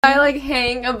I like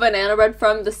hang a banana bread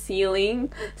from the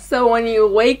ceiling, so when you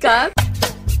wake up,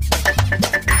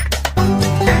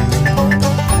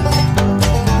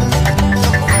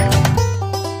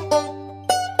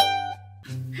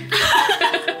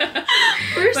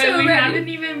 we're so we ready. haven't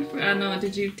even. No,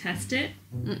 did you test it?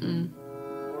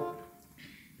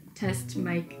 Test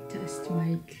mic, test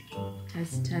mic,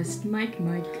 test mic,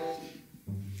 mic.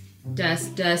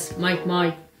 Test, mic,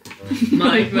 mic,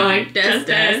 mic, test,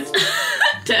 test,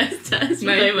 test,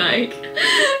 mic,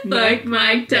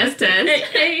 test, test.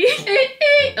 Hey.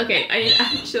 Okay, I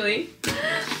actually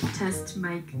Test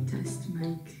mic, test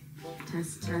mic,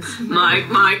 test mic,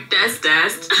 test,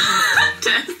 test,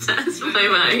 test,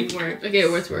 my mic. Work. Okay,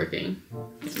 what's working?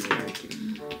 It's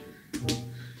working.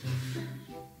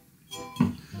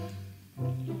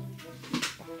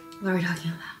 What are we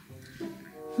talking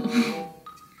about?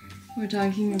 We're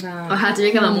talking about. Oh, how to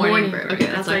become a morning bird. Okay,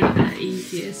 that's that's like like the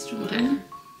easiest one.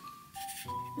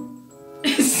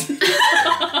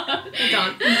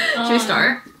 Okay. Should we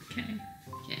start? Okay.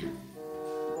 Okay.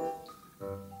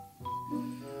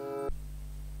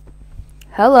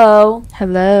 Hello.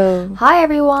 Hello. Hi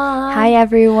everyone. Hi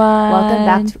everyone. Welcome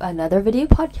back to another video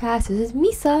podcast. This is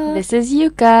Misa. This is and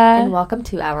Yuka. welcome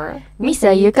to our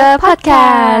Misa Yuka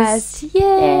podcast.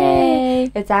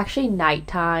 Yay. It's actually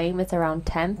nighttime. It's around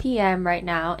 10 p.m. right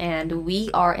now, and we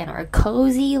are in our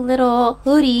cozy little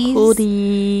hoodies.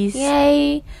 Hoodies.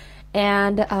 Yay.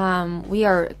 And we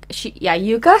are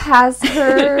Yuka has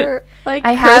her like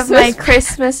I have my Christmas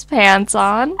Christmas pants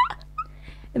on.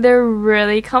 They're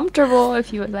really comfortable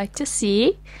if you would like to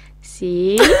see.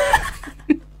 See?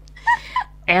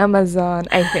 Amazon,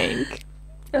 I think.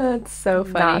 That's so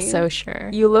funny. Not so sure.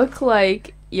 You look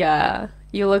like you'll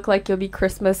be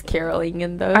Christmas caroling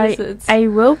in those. I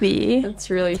will be. It's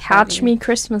really Catch funny. me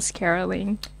Christmas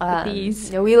caroling with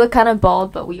these. We look kind of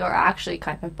bald, but we are actually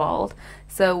kind of bald.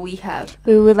 So we have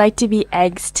We would like to be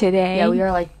eggs today. we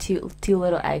are like two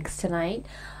little eggs tonight.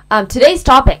 Today's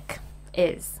topic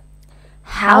is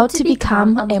How to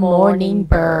become a morning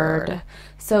bird.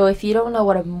 So if you don't know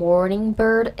what a morning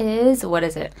bird is, what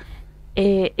is it?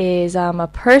 It is a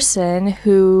person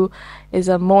who is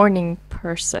a morning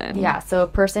person. Yeah, so a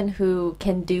person who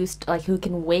can who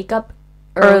can wake up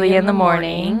Early in the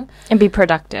morning and be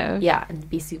productive. Yeah, and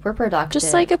be super productive.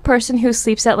 Just like a person who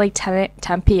sleeps at like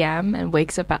 10 p.m. and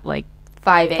wakes up at like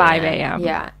 5 a.m. 5 a.m..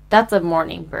 Yeah, that's a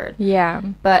morning bird. Yeah.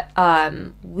 But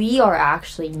we are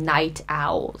actually night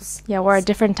owls. Yeah, we're a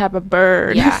different type of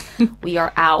bird. Yeah, we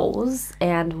are owls,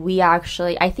 and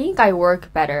I think I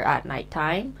work better at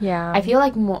nighttime. Yeah. I feel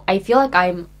like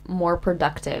I'm more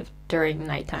productive during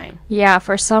nighttime. Yeah,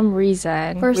 for some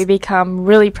reason For s- we become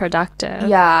really productive.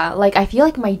 Yeah, like I feel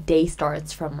like my day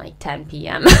starts from like 10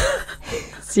 p.m.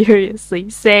 Seriously,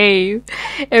 same.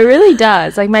 It really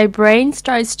does. Like my brain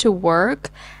starts to work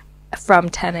from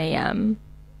 10 a.m.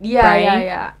 Yeah, Right?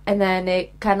 yeah. And then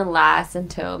it kind of lasts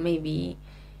until maybe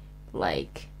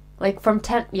like from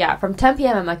 10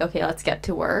 p.m. I'm like, okay, let's get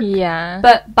to work. Yeah.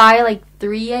 But by like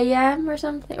 3 a.m. or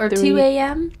something, or 2 3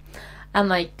 a.m., I'm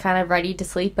like kind of ready to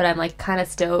sleep, but I'm like kind of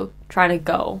still trying to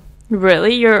go.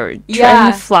 Really? You're trying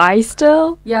Yeah. to fly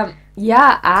still? Yeah,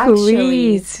 actually.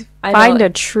 Please I find know. a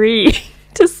tree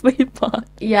to sleep on.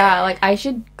 Yeah, like I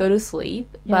should go to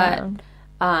sleep, Yeah.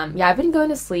 but I've been going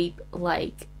to sleep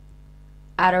like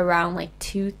at around like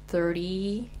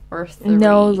 2:30 or 3.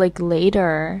 No, like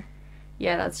later.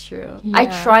 Yeah, that's true. I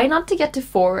Yeah. try not to get to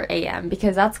 4 a.m.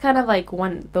 because that's kind of like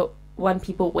when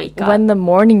people wake up. When the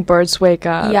morning birds wake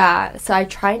up. Yeah, so I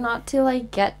try not to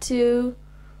like get to,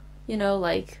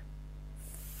 like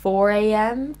 4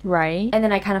 a.m. Right? and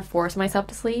then I kind of force myself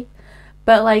to sleep.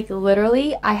 But like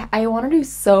literally, I want to do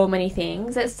so many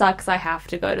things. It sucks. I have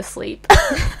to go to sleep.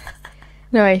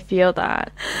 No, I feel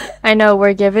that. I know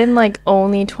we're given like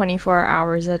only 24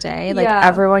 hours a day. Like Yeah.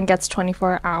 everyone gets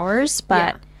 24 hours,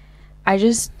 but Yeah. I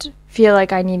just feel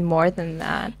like I need more than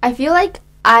that. I feel like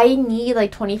I need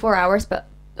like 24 hours, but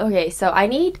okay, so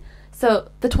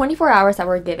the 24 hours that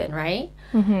we're given, right?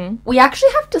 Mm-hmm. We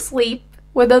actually have to sleep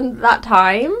within that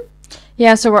time.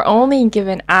 Yeah, so we're only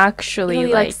given actually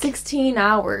Really, like 16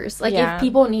 hours. Like Yeah.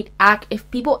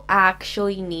 if people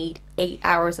actually need 8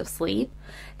 hours of sleep,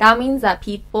 that means that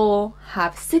people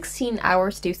have 16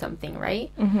 hours to do something, right?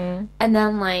 Mm-hmm. And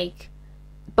then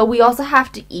but we also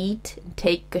have to eat,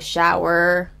 take a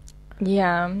shower,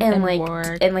 Yeah, and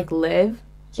work. live,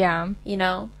 Yeah.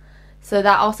 So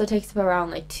that also takes up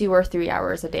around like 2 or 3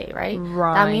 hours a day, right?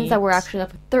 That means that we're Right. actually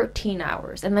up for 13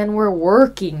 hours, and then we're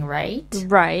working, right?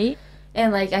 Right.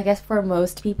 And like I guess for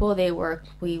most people,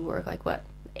 we work like what,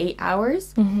 8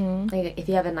 hours? Mm-hmm. Like if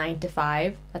you have a 9 to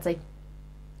 5, that's like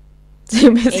So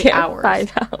you basically 8 have hours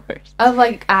 5 hours. of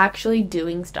like actually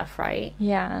doing stuff, right?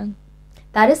 Yeah.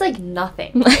 That is like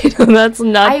nothing. I know, that's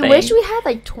nothing. I wish we had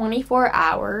like 24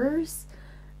 hours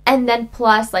and then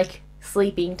plus like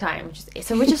sleeping time,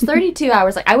 which is 32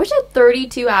 hours. Like I wish I had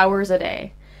 32 hours a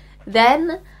day.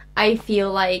 Then I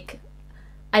feel like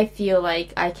I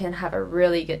can have a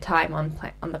really good time on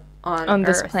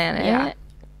this Earth. planet. Yeah.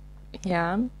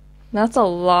 Yeah. That's a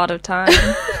lot of time.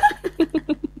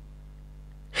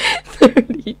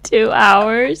 32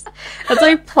 hours. That's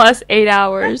like plus 8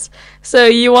 hours. So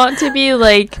you want to be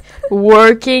like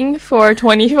working for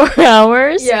 24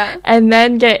 hours Yeah. and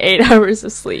then get 8 hours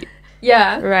of sleep.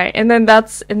 Yeah. Right. And then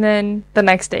the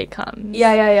next day comes.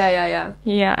 Yeah.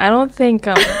 Yeah, I don't think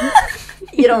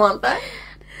You don't want that?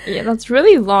 yeah, that's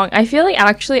really long. I feel like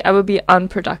actually I would be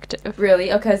unproductive.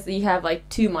 Really? Because you have like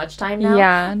too much time now?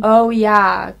 Yeah. Oh,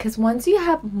 yeah. Because once you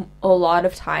have a lot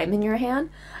of time in your hand,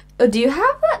 do you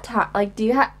have that time? Like,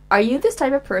 are you this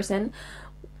type of person,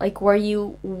 like, where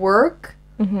you work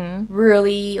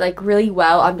really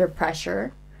well under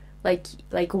pressure? Like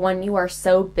when you are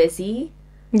so busy?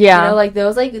 Yeah. You know, like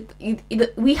those, like,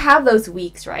 we have those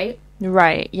weeks, right?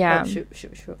 Right, yeah. Oh,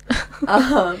 shoot.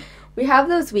 We have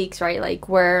those weeks, right? Like,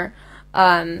 where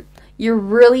you're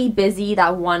really busy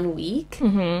that one week,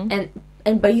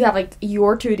 but you have, like,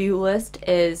 your to-do list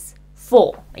is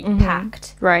full, like,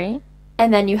 packed. Right.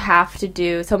 And then you have to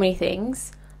do so many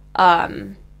things.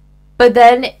 But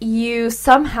then you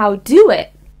somehow do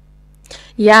it.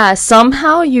 Yeah,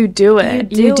 somehow you do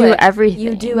it. You do everything.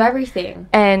 You do everything.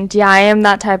 And yeah, I am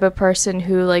that type of person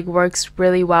who like works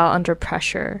really well under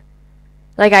pressure.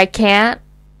 Like I can't,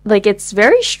 like it's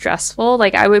very stressful.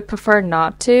 Like I would prefer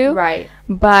not to. Right.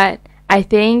 But I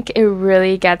think it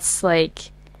really gets it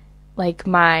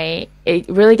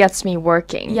really gets me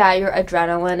working. Yeah, your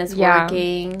adrenaline is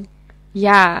working.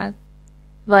 Yeah.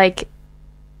 Like,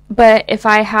 but if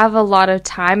I have a lot of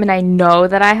time and I know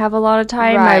that I have a lot of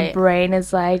time, my brain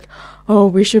is like, oh,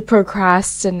 we should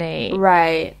procrastinate.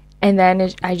 Right. And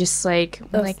then I just like,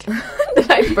 did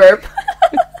I burp?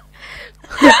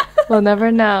 We'll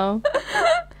never know.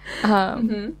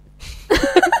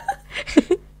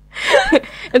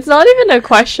 It's not even a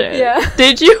question. Yeah.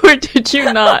 Did you or did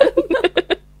you not?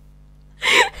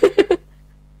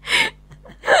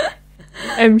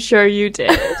 I'm sure you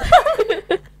did.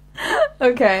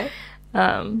 Okay.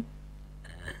 My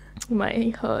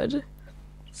hood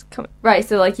is coming. Right,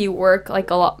 so like you work like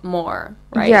a lot more,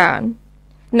 right? Yeah.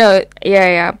 No,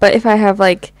 yeah. But if I have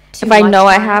like, Too if I much know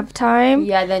I time? have time,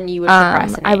 Yeah, then you would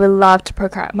procrastinate. I would love to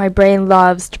procrastinate. My brain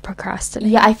loves to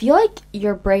procrastinate. Yeah, I feel like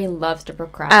your brain loves to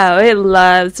procrastinate. Oh, it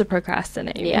loves to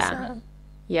procrastinate. Yeah. So.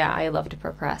 Yeah, I love to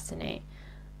procrastinate.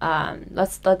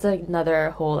 That's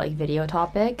another whole like video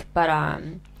topic, but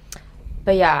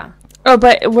yeah. Oh,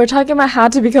 but we're talking about how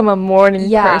to become a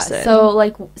morning person.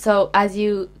 So as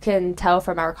you can tell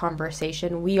from our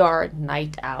conversation, we are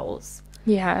night owls.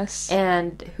 Yes.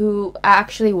 And who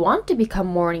actually want to become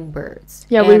morning birds.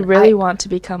 Yeah, and we really want to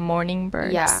become morning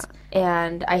birds. Yeah,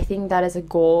 and I think that is a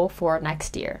goal for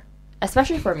next year,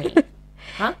 especially for me.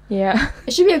 Huh? Yeah.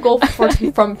 It should be a goal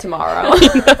from tomorrow.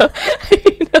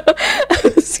 I know. I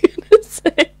was gonna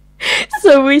say.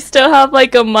 So we still have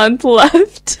like a month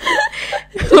left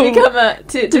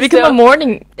to become a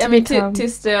morning. To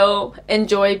still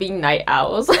enjoy being night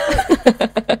owls.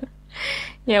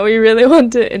 Yeah, we really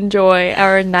want to enjoy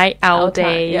our night owl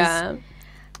days. Yeah.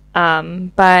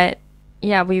 But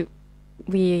yeah, we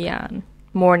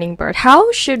morning bird.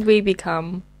 How should we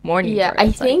become morning birds? Yeah,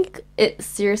 I think it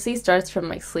seriously starts from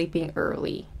like sleeping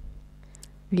early.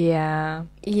 Yeah.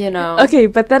 You know. Okay,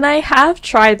 but then I have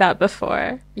tried that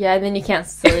before. Yeah, and then you can't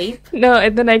sleep. No,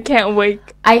 and then I can't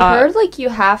wake I up. heard like you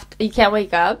can't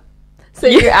wake up. So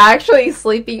you're actually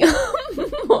sleeping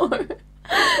more.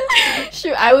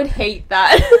 Shoot, I would hate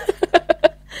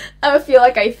that. I would feel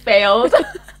like I failed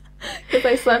because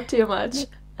I slept too much.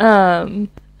 No,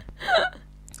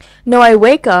 I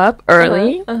wake up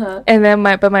early, Uh-huh. and then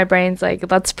my brain's like,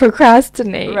 let's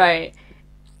procrastinate. Right.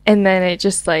 And then it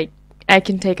just like, I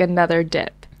can take another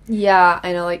dip. Yeah,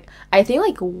 I know. Like, I think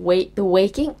like the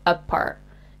waking up part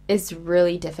is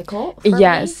really difficult. For me.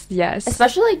 Yes.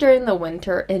 Especially like during the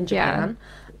winter in Japan,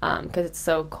 because it's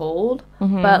so cold.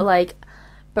 Mm-hmm.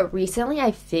 But recently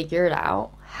I figured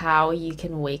out how you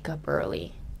can wake up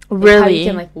early. Really? How you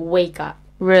can like wake up.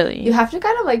 Really? You have to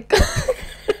kind of like.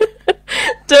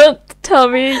 Don't tell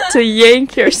me to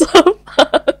yank yourself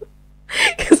up.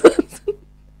 Because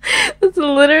that's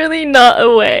literally not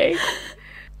a way.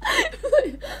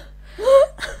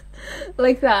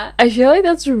 Like that. I feel like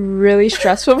that's really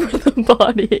stressful for the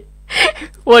body.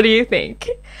 What do you think?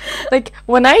 Like,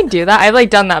 when I do that, I've, like,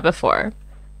 done that before.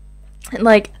 And,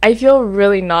 like, I feel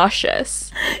really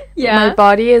nauseous. Yeah. My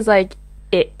body is, like,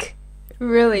 ick.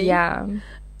 Really? Yeah.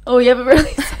 Oh, you have a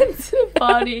really sensitive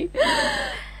body.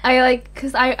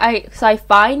 Because I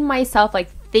find myself, like,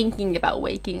 thinking about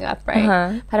waking up,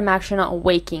 right? But I'm actually not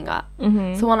waking up.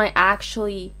 So when I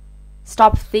actually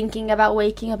stop thinking about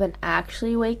waking up and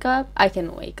actually wake up, I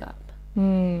can wake up.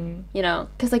 You know?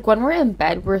 Because, like, when we're in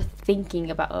bed, we're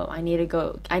thinking about, oh, I need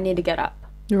to get up.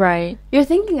 Right. You're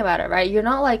thinking about it, right? You're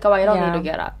not like, oh, I don't need to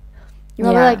get up. You're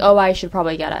probably like, oh, I should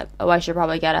probably get up. Oh, I should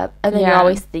probably get up. And then you're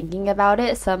always thinking about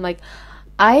it. So I'm like,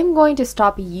 I'm going to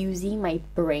stop using my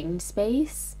brain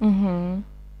space to,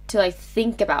 like,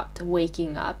 think about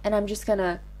waking up. And I'm just going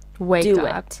to do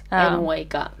it and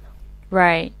wake up.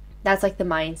 Right. That's, like, the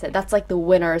mindset. That's, like, the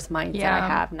winner's mindset I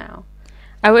have now.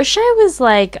 I wish I was,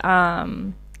 like,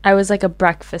 a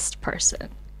breakfast person.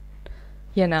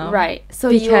 You know? Right. So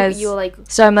because you like...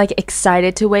 So I'm, like,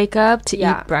 excited to wake up to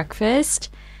eat breakfast.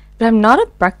 But I'm not a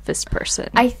breakfast person.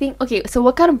 I think... Okay, so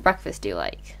what kind of breakfast do you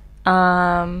like?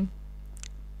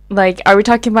 Like, are we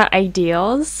talking about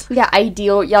ideals? Yeah,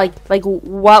 ideal. Yeah, like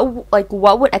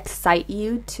what would excite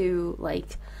you to,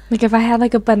 like... Like, if I had,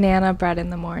 like, a banana bread in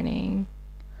the morning.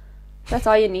 That's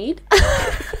all you need?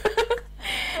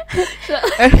 Should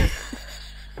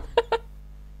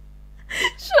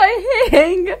I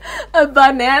hang a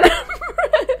banana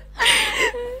bread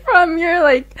from your,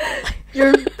 like,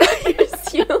 your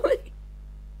ceiling?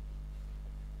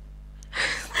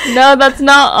 No, that's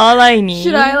not all I need.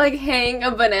 Should I, like, hang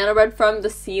a banana bread from the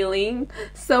ceiling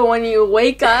so when you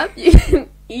wake up, you can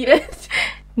eat it?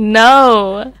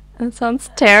 No. That sounds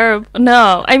terrible.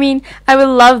 No. I mean, I would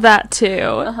love that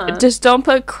too. Just don't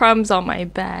put crumbs on my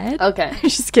bed. Okay.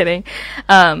 Just kidding.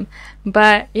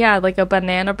 But yeah, like a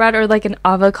banana bread or like an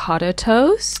avocado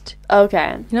toast.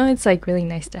 Okay. You know, it's like really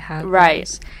nice to have.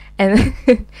 Right.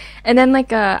 Those. And then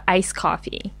like a iced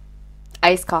coffee.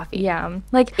 Iced coffee. Yeah.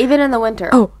 Like even in the winter.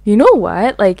 Oh, you know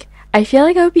what? Like I feel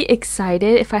like I would be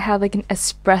excited if I had like an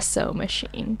espresso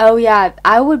machine. Oh yeah,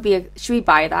 I would be. Should we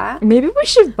buy that? Maybe we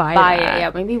should buy that. It.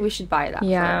 Yeah, maybe we should buy that.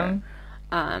 Yeah.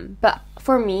 But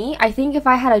for me, I think if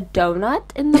I had a donut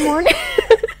in the morning,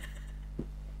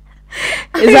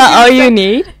 is that all you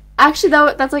need? Actually,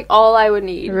 that's like all I would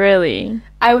need. Really?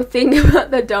 I would think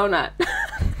about the donut.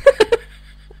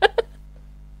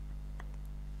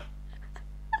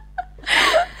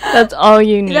 That's all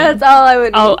you need. That's all I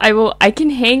would need. I can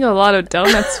hang a lot of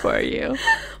donuts for you.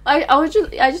 I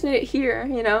just need it here,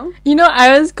 you know? You know,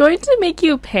 I was going to make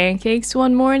you pancakes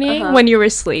one morning when you were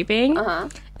sleeping.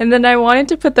 And then I wanted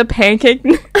to put the pancake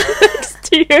next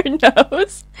to your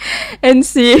nose and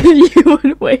see if you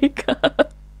would wake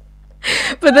up.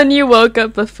 But then you woke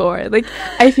up before. Like,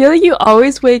 I feel like you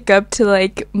always wake up to,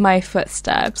 like, my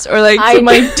footsteps or, like,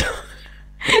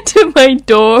 to my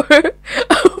door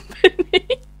opening.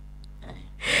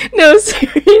 No,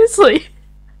 seriously.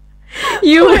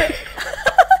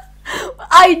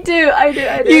 I do.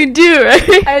 You do,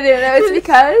 right? I do. No, it's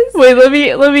because... Wait,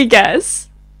 let me guess.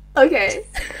 Okay.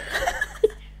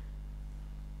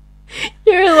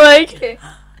 You're like, okay.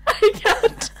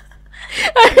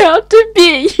 I have to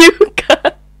beat you,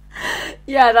 guys.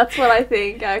 Yeah, that's what I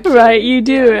think, actually. Right, you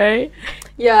do, right?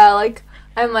 Yeah, like...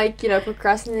 I'm, like, you know,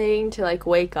 procrastinating to, like,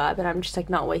 wake up, and I'm just, like,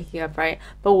 not waking up, right?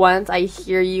 But once I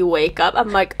hear you wake up, I'm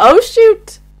like, oh,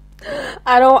 shoot!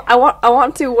 I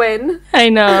want to win. I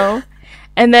know.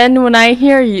 And then when I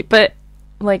hear you, but,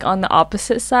 like, on the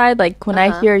opposite side, like, when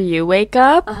I hear you wake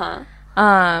up,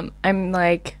 I'm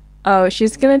like, oh,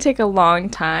 she's gonna take a long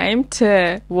time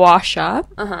to wash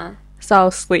up, so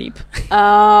I'll sleep.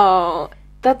 Oh...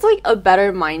 That's, like, a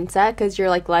better mindset, because you're,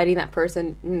 like, letting that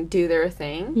person do their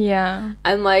thing. Yeah.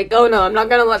 I'm like, oh, no, I'm not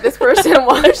going to let this person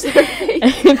wash their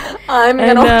face. I'm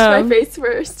going to wash my face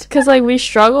first. Because, like, we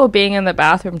struggle being in the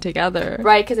bathroom together.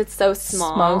 Right, because it's so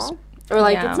small. Or,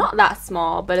 like, it's not that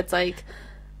small, but it's, like...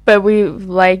 But we,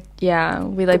 like,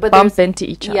 bump into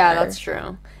each other. Yeah, that's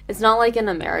true. It's not like in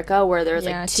America where there's,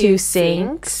 like, two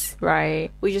sinks. Right.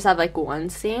 We just have, like, one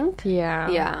sink. Yeah.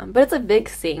 Yeah. But it's a big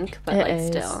sink, but, it like, is.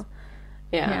 still.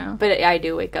 Yeah. But I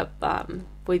do wake up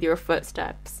with your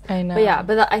footsteps. I know. But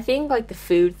yeah, I think, like, the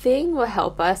food thing will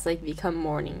help us, like, become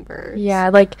morning birds. Yeah,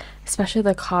 like, especially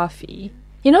the coffee.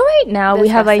 You know, right now we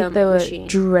have, like, the machine.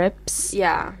 Drips.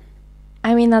 Yeah.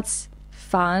 I mean, that's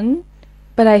fun.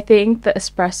 But I think the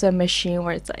espresso machine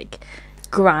where it's, like,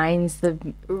 grinds the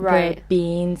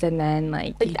beans and then,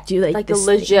 like you do, like the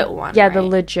legit one. Yeah, right? the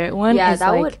legit one. Yeah, is,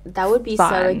 that would be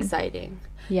fun. so exciting.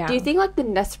 Yeah. Do you think, like, the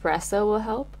Nespresso will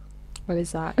help? What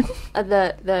is that?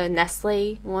 The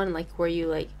Nestle one, like where you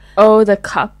like Oh, the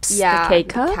cups. yeah, The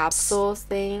K-cups? the capsules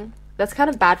thing. That's kind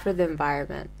of bad for the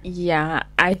environment. Yeah,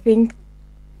 I think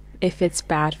if it's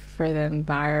bad for the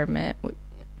environment,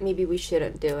 Maybe we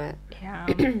shouldn't do it. yeah.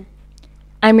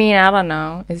 I mean, I don't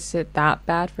know. Is it that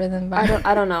bad for the I environment?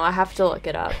 don't know. I have to look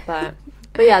it up, but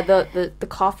yeah, the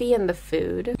coffee and the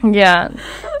food. Yeah.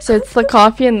 So it's the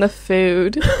coffee and the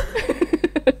food.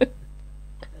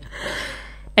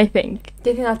 I think.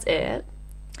 Do you think that's it?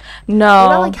 No. What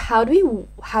about like how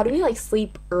do we like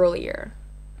sleep earlier?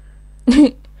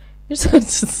 You're such a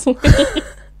sleep.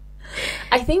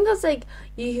 I think that's like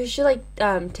you should like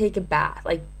take a bath,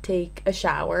 like take a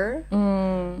shower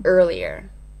earlier.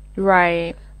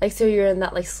 Right. Like so you're in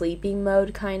that like sleeping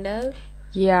mode kind of.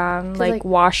 Yeah, like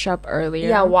wash up earlier.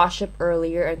 Yeah, wash up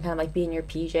earlier and kind of like be in your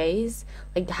PJs.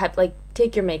 Like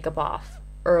take your makeup off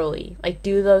early. Like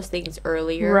do those things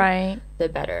earlier. Right. The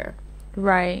better.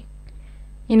 Right.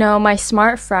 You know, my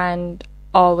smart friend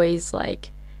always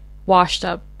like washed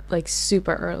up like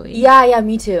super early. Yeah,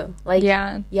 me too. Like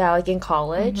Yeah. yeah, like in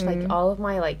college, like all of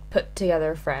my like put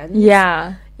together friends.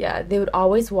 Yeah. Yeah, they would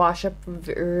always wash up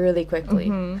really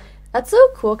quickly. That's so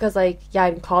cool because, like, yeah,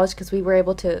 in college, because we were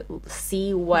able to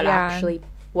see what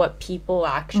what people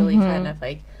actually kind of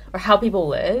like, or how people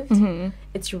lived.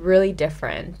 It's really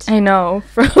different. I know.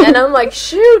 And I'm like,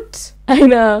 shoot. I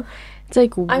know. It's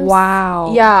like,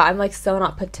 wow. Yeah, I'm like so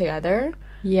not put together.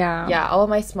 Yeah. Yeah, all of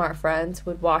my smart friends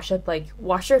would wash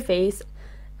their face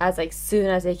as like soon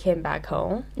as they came back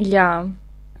home. Yeah.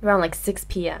 Around like 6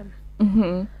 p.m.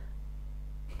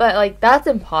 But like that's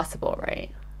impossible,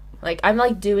 right? Like I'm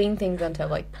like doing things until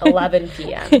like 11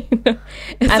 p.m.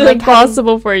 It's I'm, like,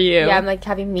 impossible for you. Yeah, I'm like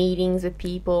having meetings with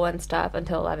people and stuff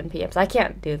until 11 p.m. So I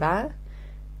can't do that.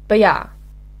 But yeah.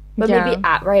 But maybe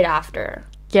right after.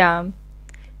 Yeah.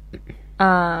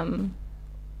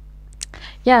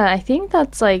 Yeah, I think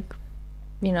that's like,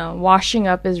 you know, washing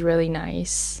up is really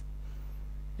nice.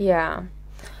 Yeah.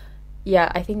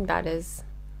 Yeah, I think that is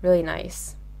really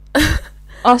nice.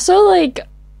 Also, like,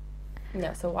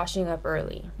 yeah, so washing up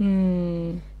early.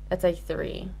 That's like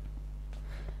 3.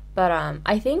 But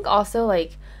I think also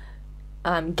like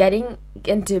getting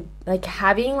into like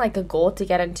having like a goal to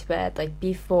get into bed like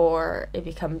before it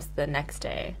becomes the next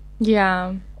day.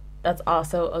 Yeah. That's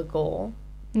also a goal.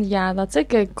 Yeah, that's a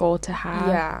good goal to have.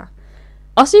 Yeah.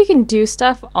 Also, you can do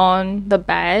stuff on the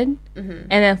bed and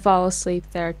then fall asleep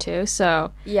there too.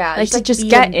 So yeah, like to just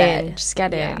get in, just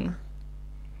get in,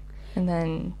 and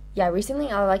then recently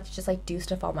I like to just like do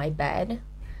stuff on my bed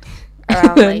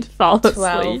around like fall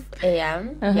 12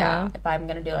 a.m. Uh-huh. Yeah, if I'm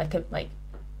gonna do like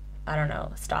I don't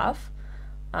know stuff.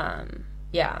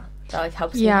 Yeah, that like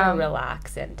helps me kind of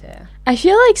relax into. I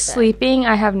feel like sleeping,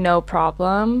 I have no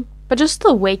problem, but just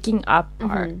the waking up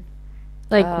part.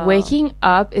 Like, waking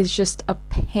up is just a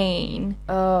pain.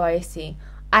 Oh, I see.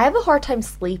 I have a hard time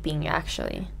sleeping,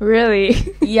 actually.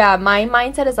 Really? Yeah, my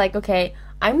mindset is like, okay,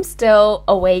 I'm still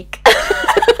awake.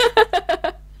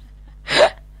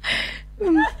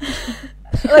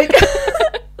 Like,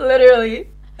 literally.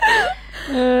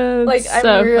 Like,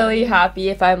 I'm really happy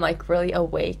if I'm, like, really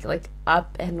awake, like,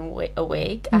 up and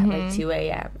awake at, like, 2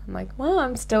 a.m. I'm like, well,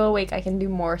 I'm still awake. I can do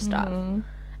more stuff.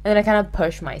 And then I kind of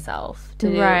push myself to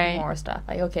do more stuff.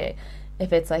 Like, okay,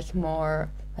 if it's, like, more,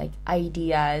 like,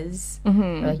 ideas or,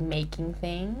 like, making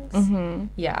things,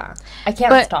 yeah. I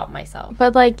can't stop myself.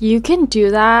 But, like, you can do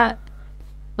that,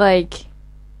 like,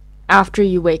 after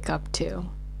you wake up, too.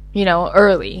 You know,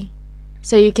 early.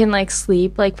 So you can, like,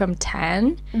 sleep, like, from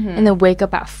 10 and then wake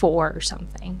up at 4 or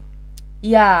something.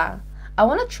 Yeah. I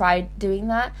want to try doing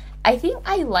that. I think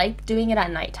I like doing it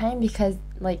at nighttime because,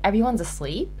 like, everyone's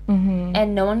asleep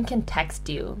and no one can text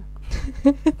you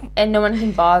and no one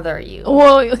can bother you.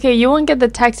 Well, okay, you won't get the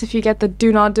text if you get the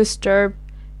do not disturb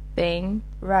thing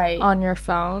on your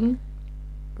phone.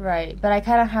 Right. But I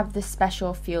kind of have this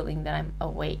special feeling that I'm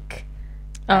awake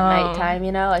at nighttime,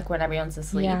 you know, like when everyone's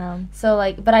asleep. Yeah. So,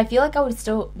 like, but I feel like I would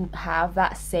still have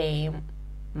that same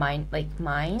mind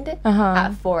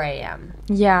at 4 a.m.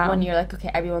 Yeah. When you're like, okay,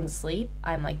 everyone's asleep,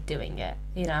 I'm like doing it,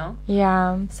 you know?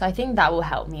 Yeah. So I think that will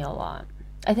help me a lot.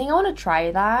 I think I want to try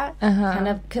that kind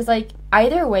of because like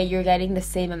either way you're getting the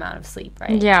same amount of sleep,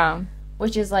 right? Yeah.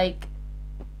 Which is like,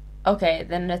 okay,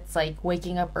 then it's like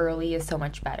waking up early is so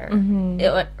much better.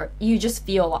 You just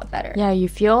feel a lot better. Yeah, you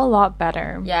feel a lot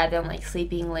better. Yeah, than like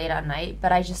sleeping late at night.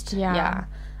 But I just I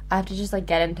have to just like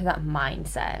get into that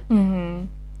mindset.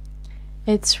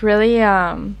 It's really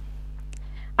I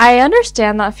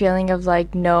understand that feeling of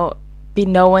like no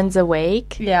one's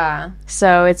awake. Yeah.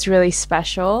 So it's really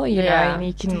special, you know, and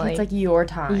you can like it's like your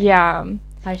time. Yeah.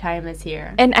 my time is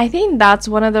here. And I think that's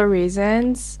one of the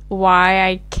reasons why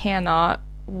I cannot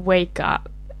wake up.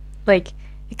 Like,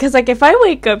 because, like, if I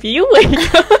wake up, you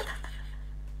wake up.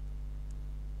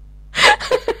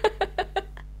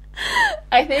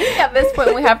 I think at this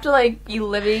point we have to, like, be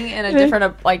living in a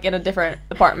different, like, in a different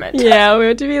apartment. Yeah, we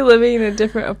have to be living in a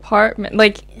different apartment.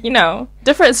 Like, you know,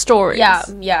 different stories.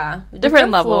 Yeah.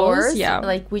 Different levels. Floors, yeah.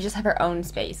 Like, we just have our own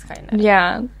space, kind of.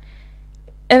 Yeah.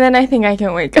 And then I think I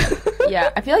can wake up. Yeah,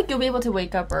 I feel like you'll be able to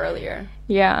wake up earlier.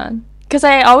 Yeah. Because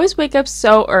I always wake up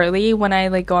so early when I,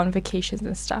 like, go on vacations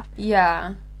and stuff.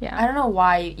 Yeah. Yeah. I don't know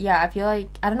why. Yeah, I feel like,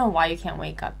 I don't know why you can't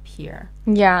wake up here.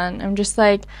 Yeah, and I'm just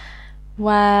like,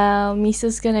 well,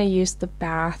 Misa's gonna use the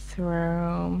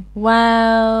bathroom.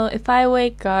 Well, if I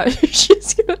wake up,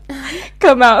 she's gonna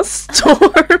come out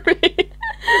storming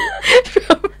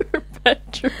from her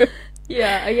bedroom.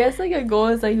 Yeah, I guess, like, a goal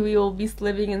is, like, we will be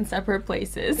living in separate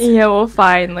places. Yeah, we'll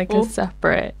find, like, a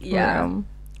separate room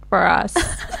for us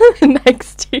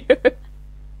next year.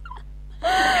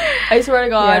 I swear to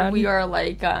God, we are,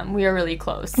 like, we are really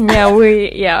close. Yeah,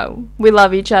 we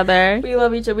love each other. We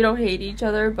love each other. We don't hate each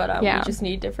other, but we just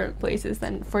need different places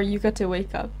than for Yuka to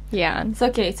wake up. Yeah. It's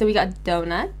okay. So we got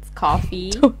donuts,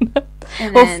 coffee,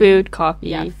 and then, food, coffee.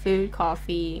 Yeah, food,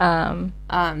 coffee.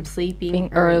 Sleeping being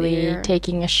early,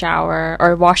 taking a shower,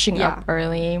 or washing up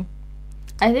early.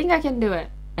 I think I can do it.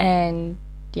 And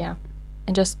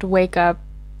and just wake up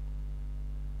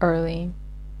early.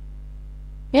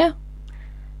 Yeah.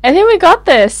 I think we got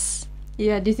this.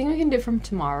 Yeah, do you think we can do it from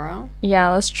tomorrow? Yeah,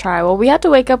 let's try. Well, we have to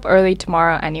wake up early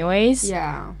tomorrow anyways.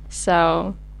 Yeah.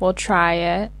 So, we'll try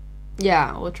it.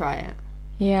 Yeah, we'll try it.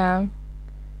 Yeah.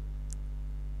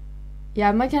 Yeah,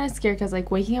 I'm, like, kind of scared because,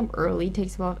 like, waking up early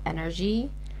takes a lot of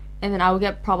energy. And then I will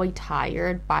get probably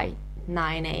tired by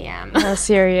 9 a.m. Oh,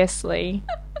 seriously.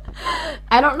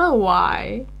 I don't know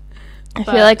why. I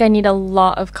feel like I need a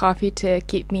lot of coffee to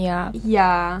keep me up.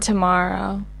 Yeah.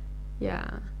 Tomorrow. Yeah.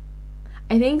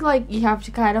 I think, like, you have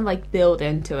to kind of, like, build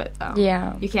into it, though.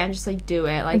 Yeah. You can't just, like, do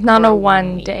it, like, not a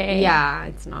one one day. Yeah,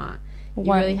 it's not.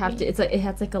 You really have to, it's like, it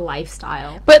has, like, a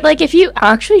lifestyle. But, like, if you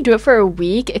actually do it for a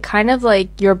week, it kind of,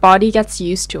 like, your body gets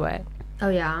used to it. Oh,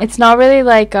 yeah? It's not really,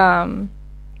 like,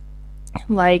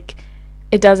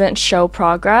 it doesn't show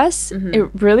progress. Mm-hmm. It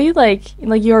really, like,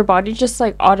 your body just,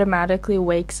 like, automatically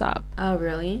wakes up. Oh,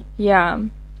 really? Yeah.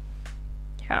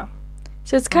 Yeah.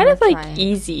 So it's kind of, like,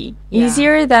 easy. Yeah.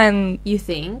 Easier than... You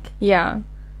think? Yeah.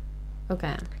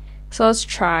 Okay. So let's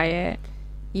try it.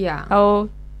 Yeah. I'll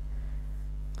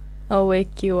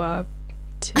wake you up,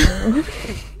 too.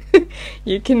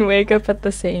 You can wake up at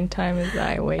the same time as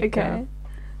I wake up.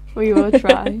 We will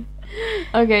try.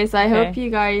 Okay, so I hope you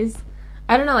guys...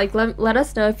 I don't know, like, let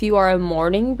us know if you are a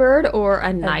morning bird or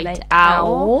a night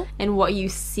owl and what you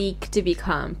seek to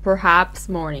become. Perhaps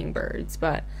morning birds,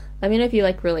 but let me know if you,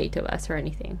 like, relate to us or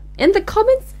anything in the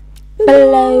comments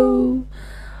below.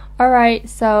 Alright,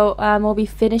 so we'll be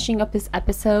finishing up this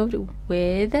episode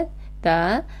with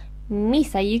the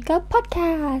Misa Yuka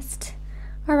podcast.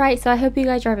 Alright, so I hope you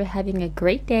guys are having a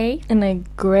great day and a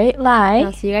great life. And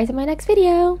I'll see you guys in my next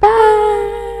video.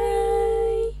 Bye!